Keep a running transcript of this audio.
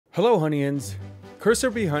Hello Honeyans!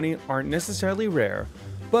 Coursey Bee Honey aren't necessarily rare,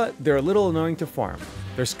 but they're a little annoying to farm.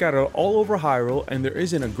 They're scattered all over Hyrule and there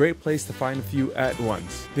isn't a great place to find a few at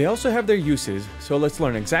once. They also have their uses, so let's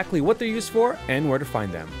learn exactly what they're used for and where to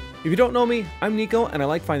find them. If you don't know me, I'm Nico and I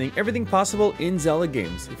like finding everything possible in Zelda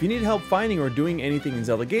games. If you need help finding or doing anything in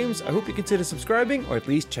Zelda games, I hope you consider subscribing or at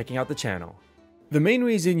least checking out the channel. The main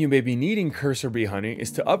reason you may be needing Coursey Bee Honey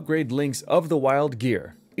is to upgrade Link's of the Wild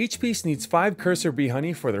gear. Each piece needs 5 Coursey Bee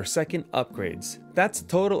Honey for their second upgrades. That's a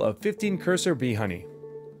total of 15 Coursey Bee Honey.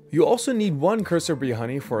 You also need 1 Coursey Bee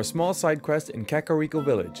Honey for a small side quest in Kakariko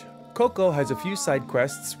Village. Coco has a few side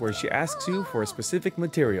quests where she asks you for a specific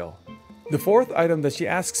material. The 4th item that she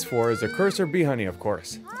asks for is a Coursey Bee Honey, of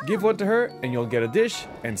course. Give one to her and you'll get a dish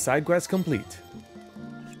and side quest complete.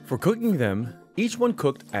 For cooking them, each one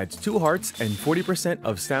cooked adds 2 hearts and 40%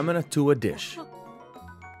 of stamina to a dish.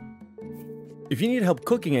 If you need help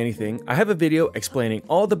cooking anything, I have a video explaining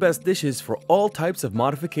all the best dishes for all types of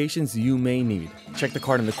modifications you may need. Check the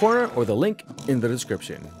card in the corner or the link in the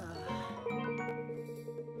description.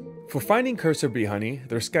 For finding Coursey Bee Honey,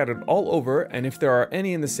 they're scattered all over, and if there are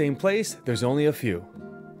any in the same place, there's only a few.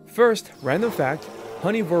 First, random fact,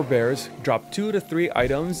 Honeyvore bears drop 2 to 3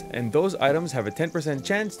 items, and those items have a 10%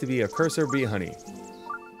 chance to be a Coursey Bee Honey.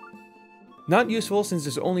 Not useful since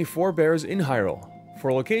there's only 4 bears in Hyrule.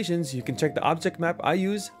 For locations, you can check the object map I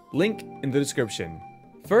use, link in the description.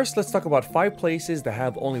 First, let's talk about 5 places that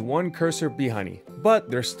have only 1 Coursey Bee Honey, but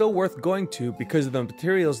they're still worth going to because of the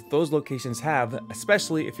materials those locations have,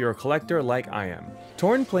 especially if you're a collector like I am.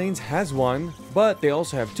 Torn Plains has 1, but they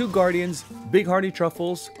also have 2 Guardians, Big Hardy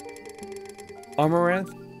Truffles,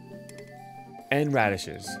 Amaranth, and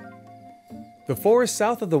radishes. The forest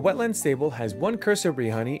south of the wetland stable has 1 Coursey Bee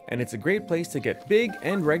Honey, and it's a great place to get big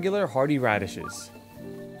and regular hardy radishes.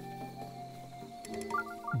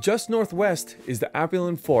 Just northwest is the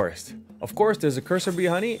Apulin Forest. Of course, there's a Coursey Bee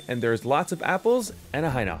Honey, and there's lots of apples and a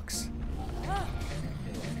Hinox.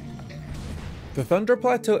 The Thunder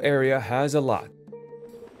Plateau area has a lot.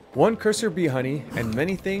 1 Coursey Bee Honey and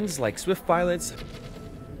many things like swift violets,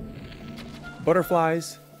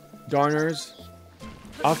 butterflies, darners,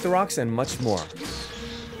 octoroks, and much more.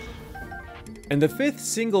 And the 5th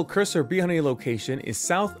single Coursey Bee Honey location is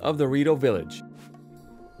south of the Rito village.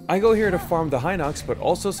 I go here to farm the Hinox, but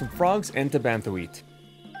also some frogs and Tabantha wheat.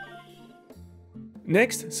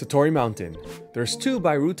 Next, Satori Mountain. There's 2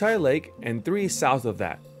 by Rutai Lake and 3 south of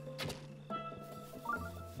that.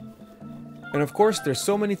 And of course, there's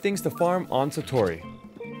so many things to farm on Satori.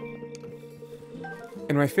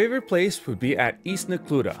 And my favorite place would be at East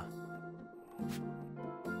Necluda.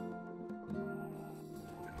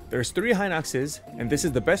 There's 3 Hinoxes, and this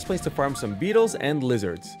is the best place to farm some beetles and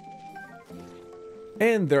lizards.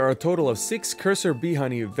 And there are a total of 6 Coursey Bee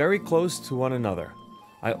Honey very close to one another.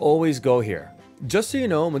 I always go here. Just so you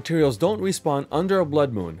know, materials don't respawn under a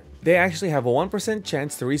blood moon. They actually have a 1%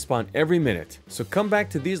 chance to respawn every minute, so come back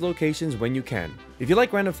to these locations when you can. If you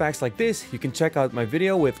like random facts like this, you can check out my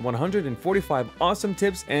video with 145 awesome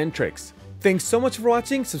tips and tricks. Thanks so much for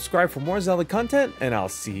watching, subscribe for more Zelda content, and I'll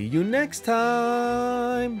see you next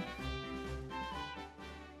time!